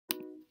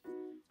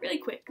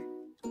really quick,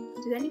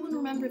 did anyone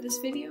remember this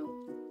video?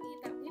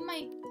 That we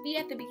might be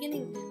at the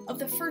beginning of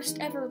the first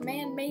ever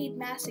man-made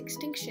mass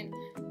extinction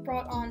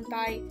brought on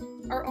by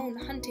our own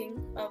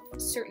hunting of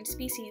certain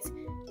species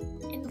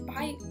and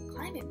by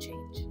climate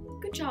change.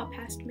 Good job,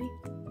 past me.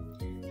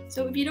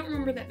 So if you don't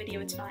remember that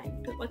video, it's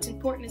fine, but what's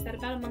important is that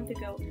about a month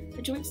ago,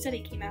 a joint study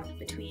came out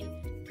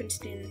between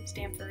Princeton,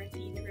 Stanford, the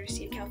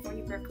University of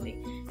California,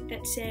 Berkeley,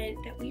 that said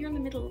that we are in the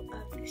middle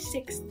of the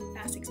 6th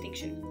mass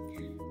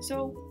extinction.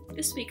 So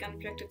this week on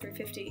Objective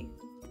 350,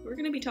 we're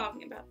going to be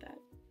talking about that.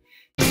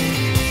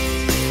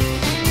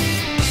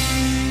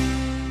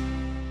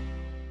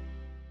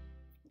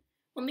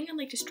 One thing I'd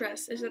like to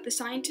stress is that the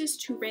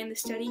scientists who ran the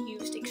study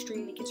used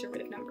extremely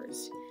conservative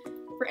numbers.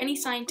 For any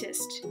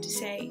scientist to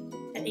say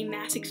that a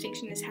mass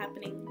extinction is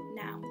happening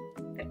now,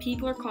 that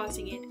people are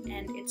causing it,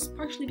 and it's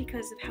partially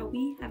because of how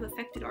we have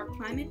affected our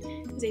climate,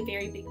 is a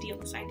very big deal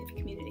in the scientific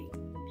community.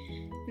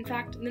 In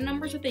fact, the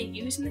numbers that they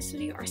use in this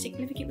study are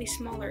significantly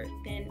smaller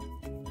than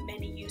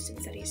many used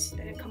in studies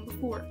that have come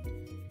before.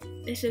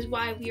 This is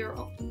why we are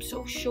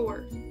so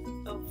sure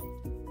of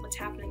what's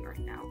happening right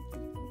now.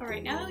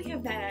 Alright, now that we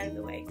have that out of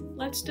the way,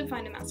 let's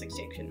define a mass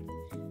extinction.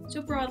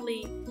 So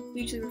broadly,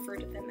 we usually refer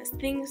to them as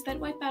things that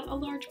wipe out a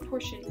large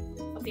portion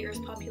of the Earth's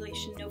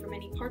population over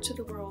many parts of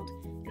the world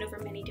and over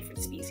many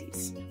different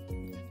species.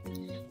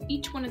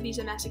 Each one of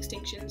these mass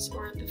extinctions,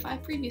 or the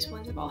 5 previous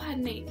ones, have all had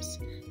names,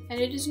 and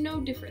it is no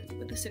different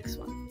with the 6th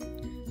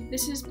one.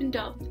 This has been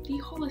dubbed the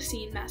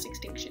Holocene mass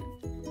extinction.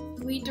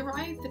 We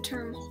derive the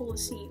term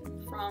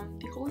Holocene from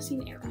the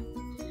Holocene era,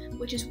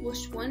 which is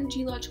just one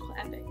geological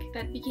epoch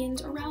that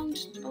begins around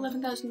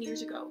 11,000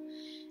 years ago,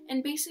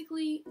 and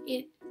basically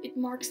it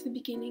marks the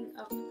beginning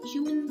of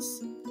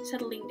humans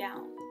settling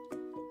down,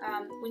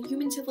 when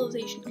human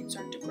civilization can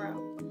start to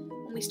grow,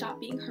 when we stop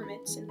being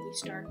hermits and we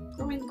start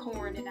growing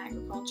corn and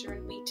agriculture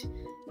and wheat,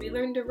 we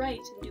learn to write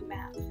and do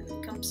math and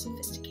become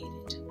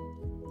sophisticated.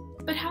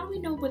 But how do we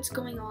know what's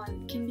going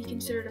on can be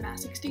considered a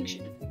mass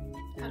extinction?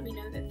 How do we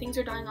know that things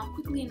are dying off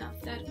quickly enough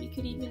that we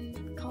could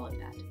even call it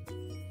that?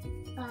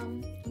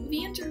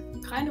 The answer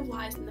kind of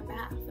lies in the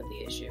math of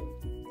the issue,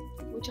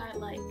 which I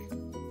like.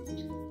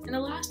 In the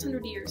last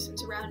 100 years,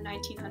 since around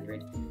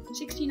 1900,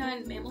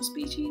 69 mammal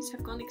species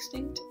have gone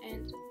extinct,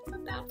 and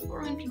about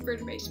 400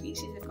 vertebrate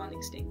species have gone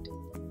extinct.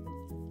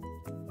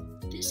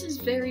 This is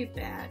very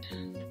bad.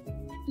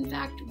 In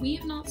fact, we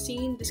have not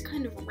seen this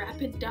kind of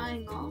rapid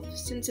dying off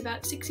since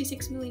about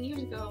 66 million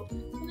years ago,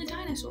 when the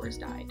dinosaurs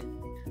died.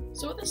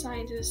 So what the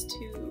scientists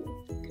who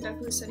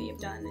conducted the study have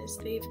done is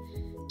they've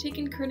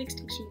taken current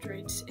extinction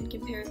rates and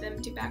compared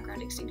them to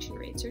background extinction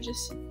rates, or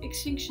just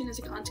extinction as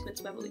a consequence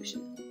of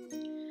evolution.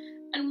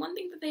 And one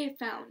thing that they have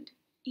found,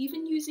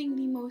 even using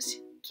the most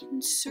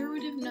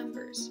conservative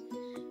numbers,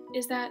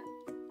 is that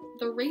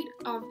the rate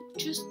of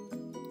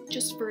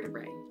just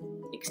vertebrae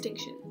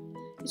extinction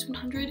is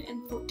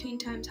 114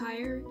 times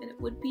higher than it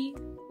would be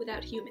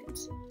without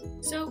humans.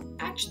 So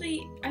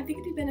actually, I think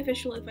it'd be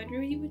beneficial if I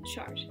drew you a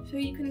chart so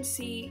you can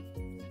see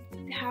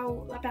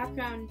how a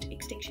background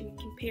extinction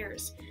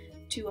compares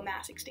to a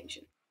mass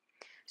extinction.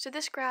 So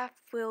this graph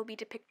will be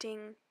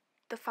depicting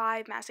the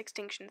 5 mass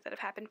extinctions that have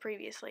happened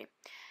previously.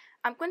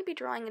 I'm going to be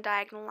drawing a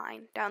diagonal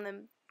line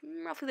down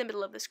roughly the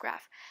middle of this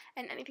graph,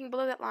 and anything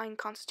below that line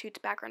constitutes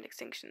background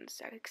extinctions,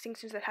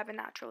 extinctions that happen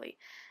naturally,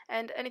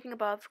 and anything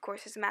above, of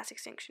course, is a mass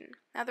extinction.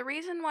 Now, the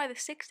reason why the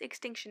 6th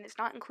extinction is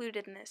not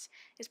included in this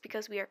is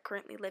because we are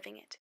currently living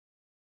it.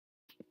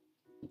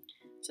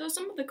 So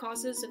some of the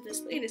causes of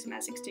this latest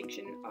mass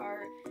extinction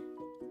are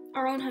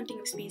our own hunting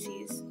of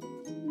species,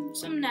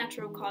 some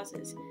natural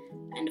causes,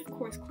 and of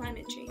course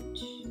climate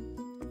change.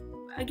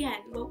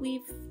 Again,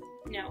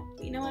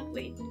 you know what,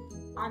 wait,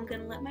 I'm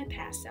gonna let my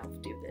past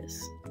self do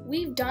this.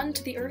 We've done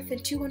to the Earth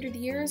in 200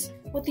 years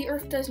what the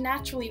Earth does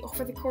naturally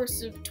over the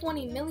course of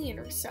 20 million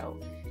or so.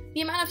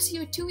 The amount of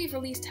CO2 we've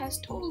released has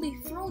totally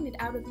thrown it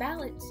out of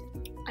balance.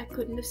 I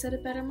couldn't have said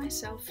it better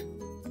myself.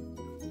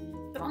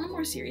 But on a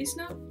more serious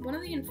note, one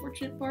of the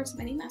unfortunate parts of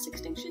any mass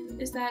extinction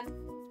is that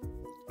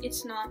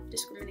it's not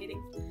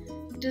discriminating.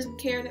 It doesn't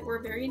care that we're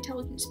a very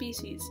intelligent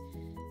species.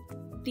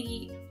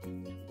 The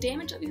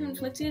damage that we've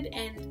inflicted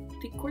and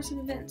the course of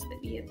events that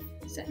we have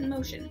set in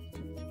motion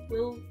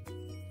will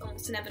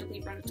almost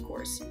inevitably run its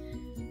course.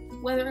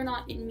 Whether or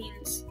not it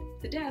means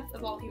the death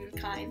of all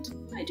humankind,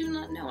 I do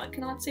not know. I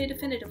cannot say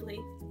definitively.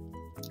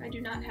 I do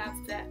not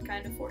have that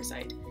kind of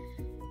foresight.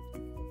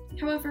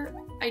 However,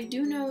 I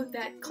do know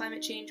that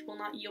climate change will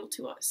not yield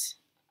to us.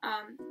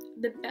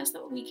 The best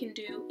that we can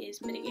do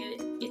is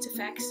mitigate its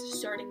effects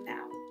starting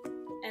now,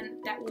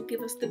 and that will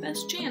give us the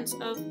best chance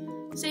of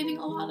saving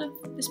a lot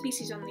of the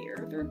species on the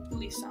Earth, or at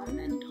least some,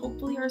 and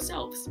hopefully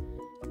ourselves.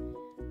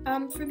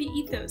 For the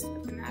ethos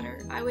of the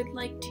matter, I would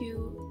like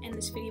to end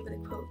this video with a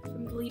quote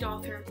from the lead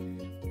author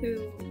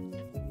who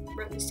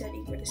wrote the study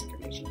where this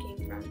information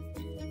came from,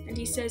 and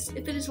he says,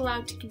 "If it is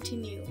allowed to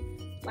continue,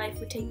 life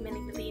would take many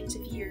millions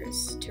of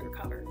years to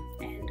recover,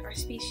 and our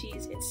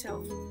species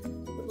itself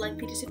would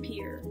likely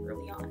disappear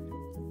early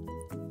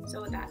on."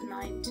 So with that in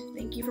mind,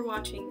 thank you for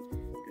watching,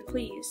 and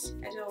please,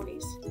 as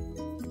always,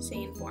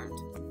 stay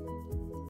informed.